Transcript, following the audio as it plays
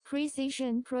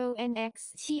Precision Pro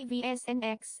Nx7 vs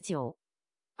Nx9.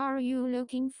 Are you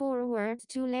looking forward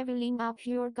to leveling up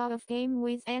your golf game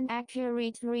with an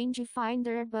accurate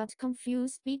rangefinder but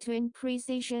confused between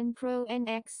Precision Pro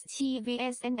Nx7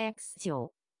 vs Nx9?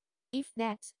 If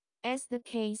that is the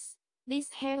case, this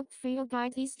helpful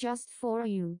guide is just for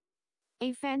you.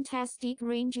 A fantastic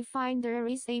rangefinder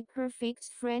is a perfect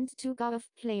friend to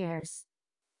golf players.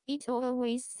 It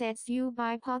always sets you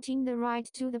by putting the right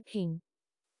to the pin.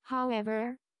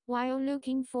 However, while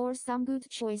looking for some good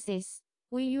choices,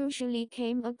 we usually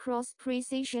came across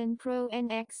Precision Pro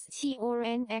Nx7 or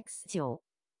Nx9.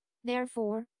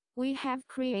 Therefore, we have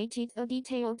created a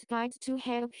detailed guide to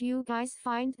help you guys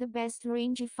find the best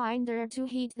rangefinder to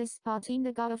hit the spot in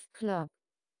the golf club.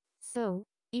 So,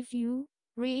 if you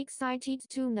are excited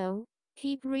to know,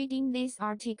 keep reading this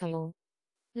article.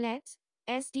 Let's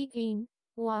dig in.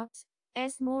 What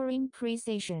is more in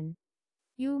precision?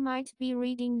 You might be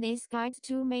reading this guide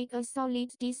to make a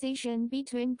solid decision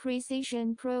between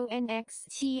Precision Pro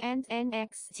Nx7 and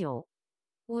Nx9.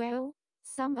 Well,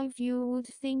 some of you would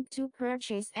think to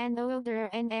purchase an older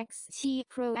Nx7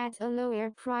 Pro at a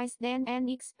lower price than an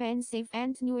expensive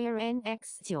and newer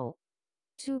Nx9.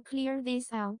 To clear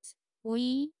this out,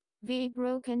 we've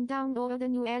broken down all the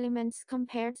new elements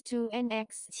compared to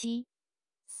Nx7.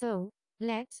 So,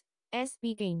 let's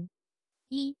begin.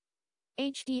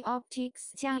 HD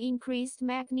optics加 increased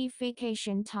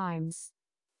magnification times.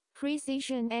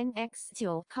 Precision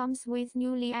Nx9 comes with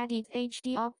newly added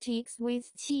HD optics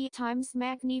with 10 times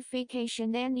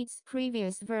magnification than its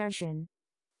previous version.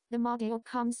 The model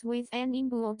comes with an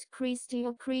inbuilt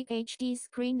crystal clear HD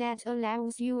screen that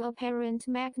allows you apparent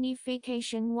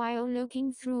magnification while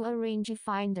looking through a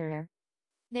rangefinder.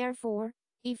 Therefore,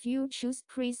 if you choose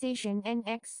Precision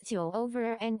Nx9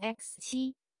 over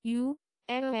Nx7, you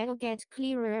will get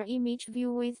clearer image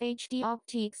view with HD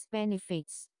optics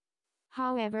benefits.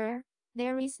 However,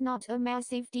 there is not a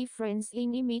massive difference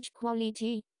in image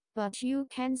quality, but you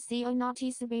can see a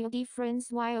noticeable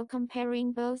difference while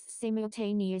comparing both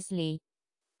simultaneously.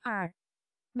 R.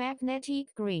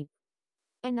 Magnetic grip.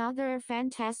 Another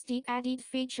fantastic added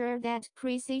feature that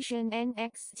Precision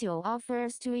Nx9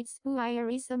 offers to its buyer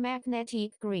is a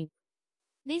magnetic grip.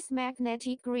 This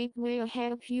magnetic grip will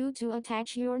help you to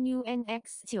attach your new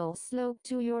Nx9 slope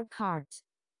to your cart.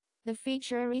 The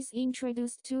feature is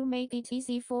introduced to make it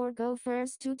easy for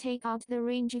golfers to take out the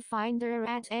rangefinder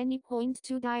at any point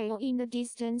to dial in the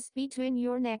distance between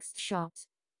your next shot.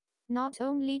 Not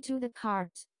only to the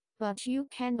cart, but you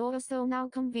can also now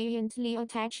conveniently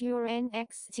attach your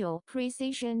Nx9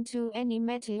 Precision to any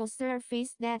metal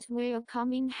surface that will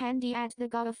come in handy at the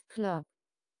golf club.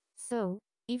 So,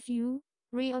 if you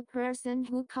are a person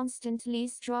who constantly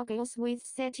struggles with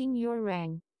setting your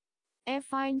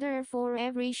rangefinder for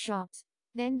every shot,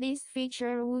 then this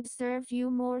feature would serve you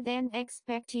more than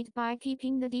expected by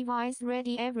keeping the device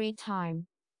ready every time.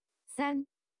 3.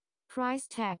 Price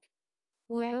tag.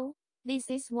 Well, this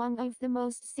is one of the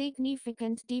most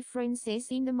significant differences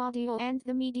in the model and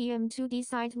the medium to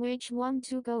decide which one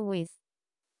to go with.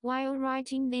 While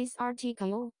writing this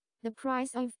article, the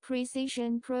price of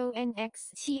Precision Pro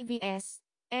Nx7 vs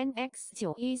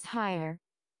Nx9 is higher.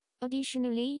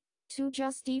 Additionally, to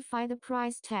justify the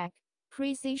price tag,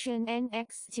 Precision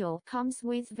Nx9 comes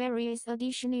with various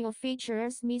additional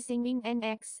features missing in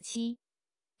Nx7.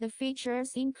 The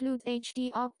features include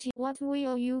HD optic. What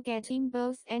will you get in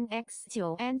both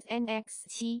Nx9 and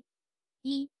Nx7?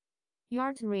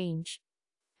 Yard range.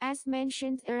 As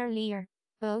mentioned earlier,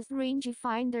 both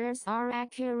rangefinders are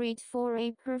accurate for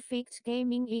a perfect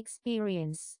gaming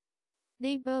experience.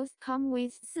 They both come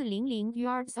with 400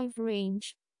 yards of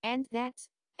range, and that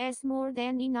is more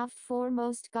than enough for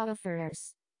most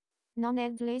golfers.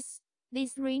 Nonetheless,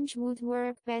 this range would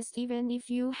work best even if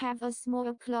you have a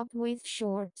small club with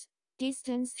short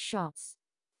distance shots.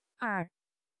 R.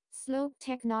 Slope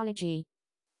technology.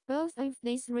 Both of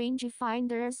these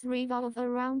rangefinders revolve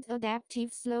around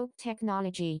adaptive slope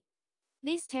technology.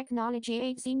 This technology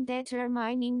aids in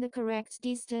determining the correct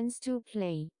distance to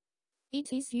play.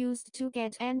 It is used to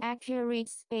get an accurate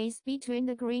space between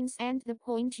the greens and the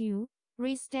point you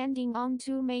are standing on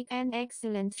to make an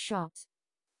excellent shot.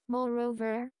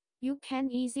 Moreover, you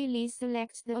can easily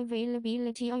select the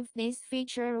availability of this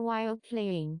feature while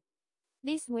playing.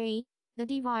 This way, the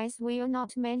device will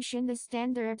not mention the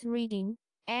standard reading,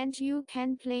 and you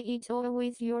can play it all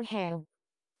with your help.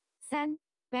 3.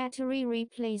 Battery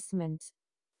replacement.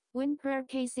 When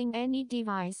purchasing any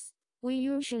device, we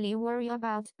usually worry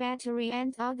about battery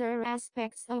and other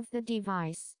aspects of the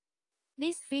device.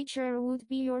 This feature would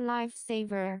be your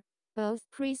lifesaver, both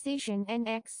Precision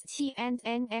NX7 and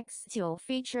NX9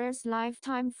 features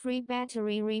lifetime free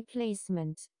battery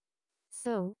replacement.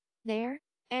 So,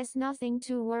 there's nothing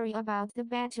to worry about the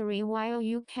battery while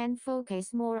you can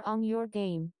focus more on your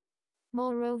game.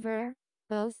 Moreover,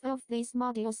 both of these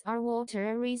models are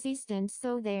water resistant,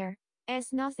 so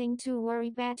there's nothing to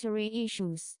worry battery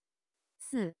issues.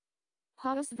 4.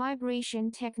 Pulse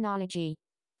vibration technology.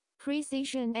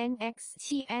 Precision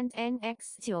Nx7 and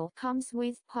Nx9 comes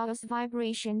with pulse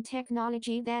vibration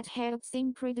technology that helps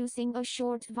in producing a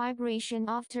short vibration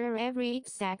after every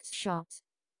exact shot.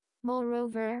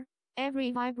 Moreover, every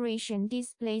vibration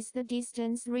displays the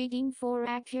distance reading for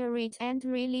accurate and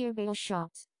reliable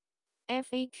shot.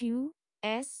 FAQ,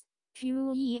 S,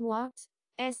 QE What?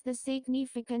 As the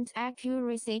significant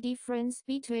accuracy difference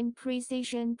between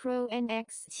Precision Pro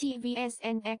Nx7 vs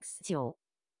Nx9.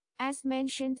 As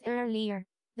mentioned earlier,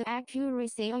 the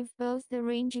accuracy of both the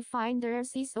rangefinders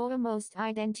is almost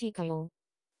identical.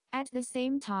 At the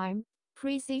same time,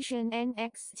 Precision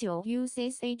Nx9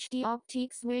 uses HD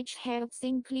optics which helps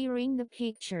in clearing the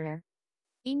picture.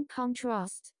 In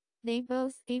contrast, they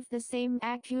both give the same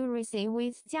accuracy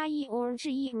with 加1 or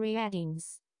之1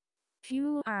 readings.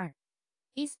 QR.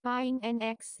 Is buying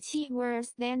Nx7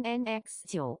 worse than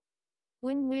Nx9?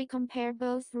 When we compare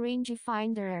both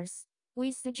rangefinders,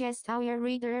 we suggest our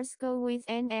readers go with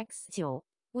Nx9,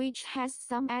 which has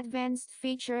some advanced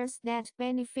features that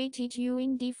benefited you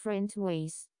in different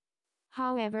ways.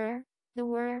 However, the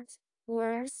word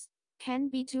worse can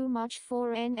be too much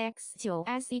for Nx9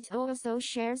 as it also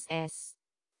shares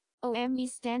SOME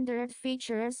standard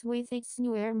features with its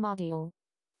newer model.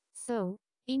 So,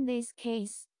 in this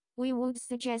case, we would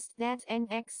suggest that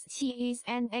Nx9 is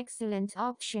an excellent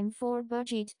option for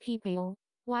budget people,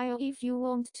 while if you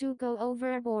want to go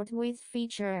overboard with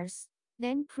features,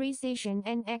 then Precision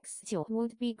Nx9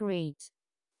 would be great.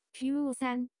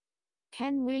 Q3.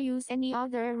 Can we use any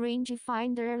other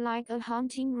rangefinder like a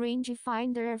hunting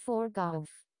rangefinder for golf?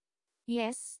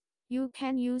 Yes, you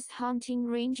can use hunting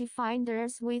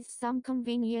rangefinders with some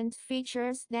convenient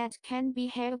features that can be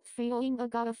helpful in a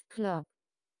golf club.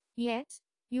 Yet,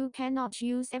 you cannot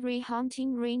use every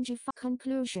hunting rangefinder.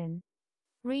 Conclusion.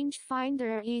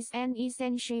 Rangefinder is an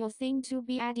essential thing to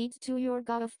be added to your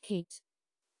golf kit.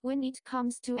 When it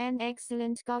comes to an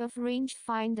excellent golf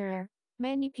rangefinder,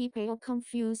 many people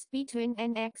confuse between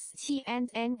Nx9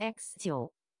 and Nx9.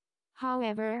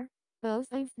 However, both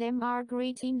of them are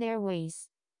great in their ways.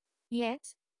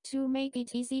 Yet, to make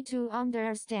it easy to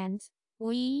understand,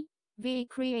 we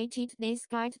created this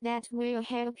guide that will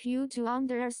help you to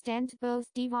understand both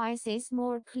devices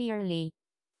more clearly.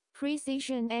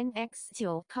 Precision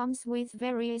Nx9 comes with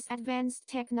various advanced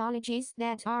technologies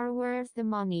that are worth the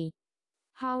money.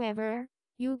 However,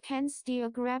 you can still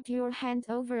grab your hand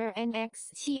over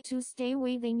Nx9 to stay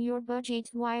within your budget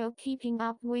while keeping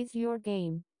up with your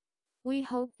game. We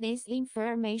hope this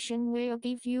information will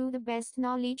give you the best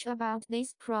knowledge about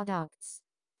these products.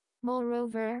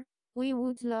 Moreover, we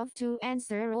would love to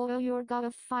answer all your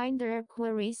golf finder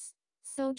queries, so